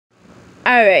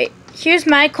Alright, here's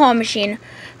my claw machine.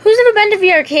 Who's ever been to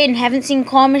the arcade and haven't seen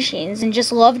claw machines and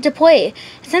just love to play?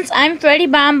 Since I'm Freddy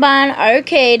Bonbon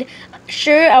Arcade,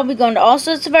 sure, I'll be going to all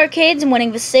sorts of arcades and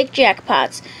winning the sick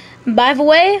jackpots. By the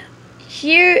way,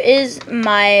 here is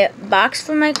my box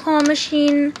for my claw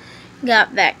machine.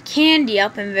 Got that candy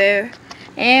up in there.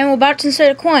 And we're about to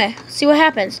insert a coin. See what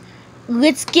happens.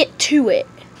 Let's get to it.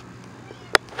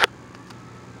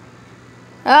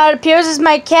 It appears as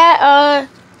my cat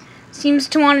seems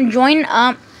to want to join.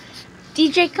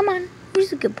 DJ, come on.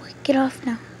 Who's a good boy? Get off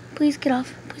now. Please get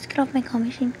off. Please get off my claw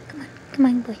machine. Come on. Come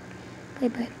on, boy. Boy,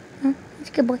 boy. Oh, who's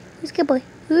a good boy? Who's a good boy?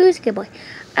 Who's a good boy?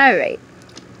 Alright.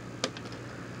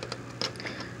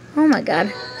 Oh my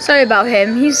god. Sorry about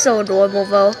him. He's so adorable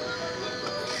though.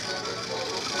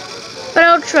 But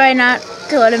I'll try not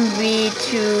to let him be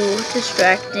too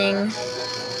distracting.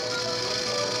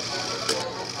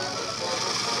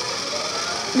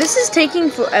 This is taking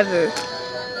forever.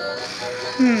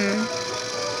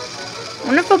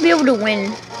 Wonder if I'll be able to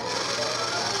win.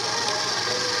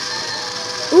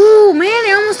 Ooh, man,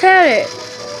 I almost had it.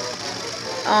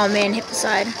 Oh man, hit the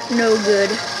side. No good.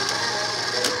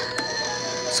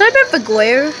 Sorry about the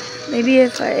glare. Maybe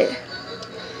if I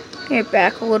get it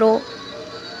back a little.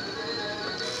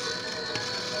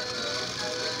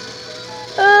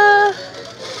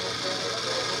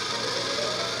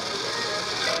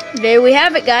 There we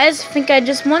have it, guys. I think I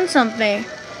just won something.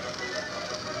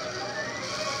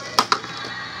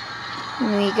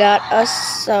 We got us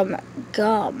some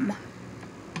gum.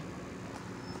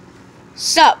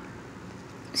 So,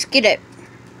 let's get it.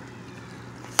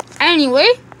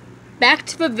 Anyway, back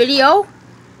to the video.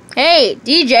 Hey,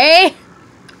 DJ.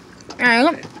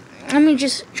 Alright, let me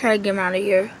just try to get him out of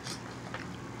here.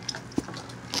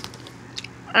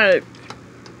 Alright.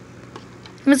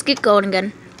 Let's get going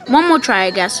again. One more try,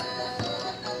 I guess.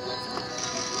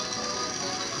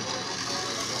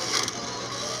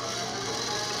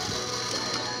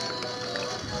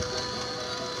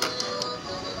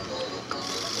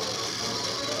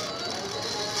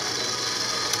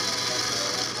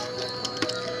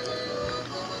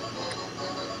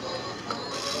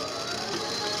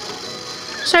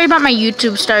 Sorry about my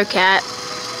YouTube star cat.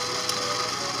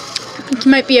 I think he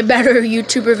might be a better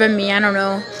YouTuber than me, I don't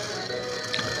know.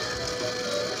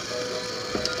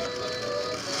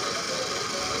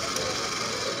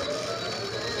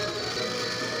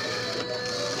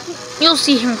 You'll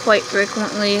see him quite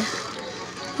frequently.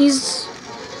 He's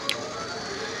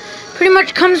pretty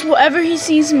much comes wherever he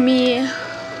sees me.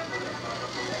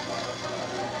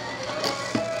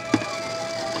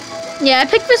 Yeah, I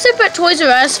picked this up at Toys R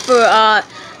Us for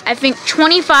I think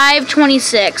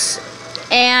 $25.26.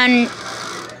 And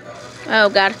oh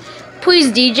god.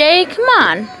 Please DJ, come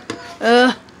on.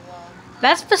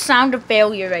 That's the sound of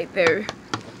failure right there.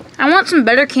 I want some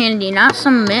better candy, not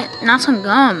some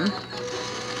gum.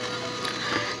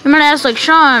 You might ask, like,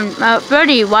 Sean,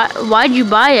 Freddy, why'd you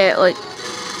buy it? Like,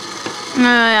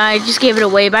 I just gave it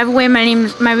away. By the way, my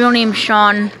real name's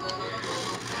Sean.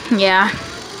 Yeah.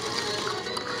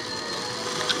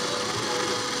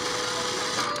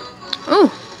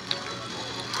 Ooh.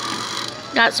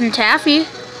 Got some taffy.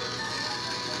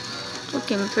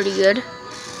 Looking pretty good.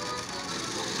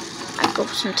 I'd go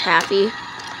for some taffy.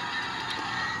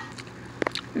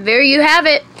 There you have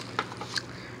it.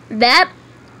 That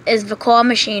is the claw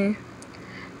machine.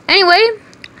 Anyway,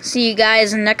 see you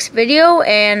guys in the next video,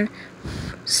 and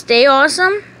stay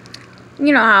awesome.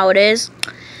 You know how it is.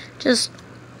 Just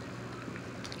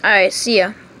alright, see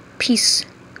ya. Peace.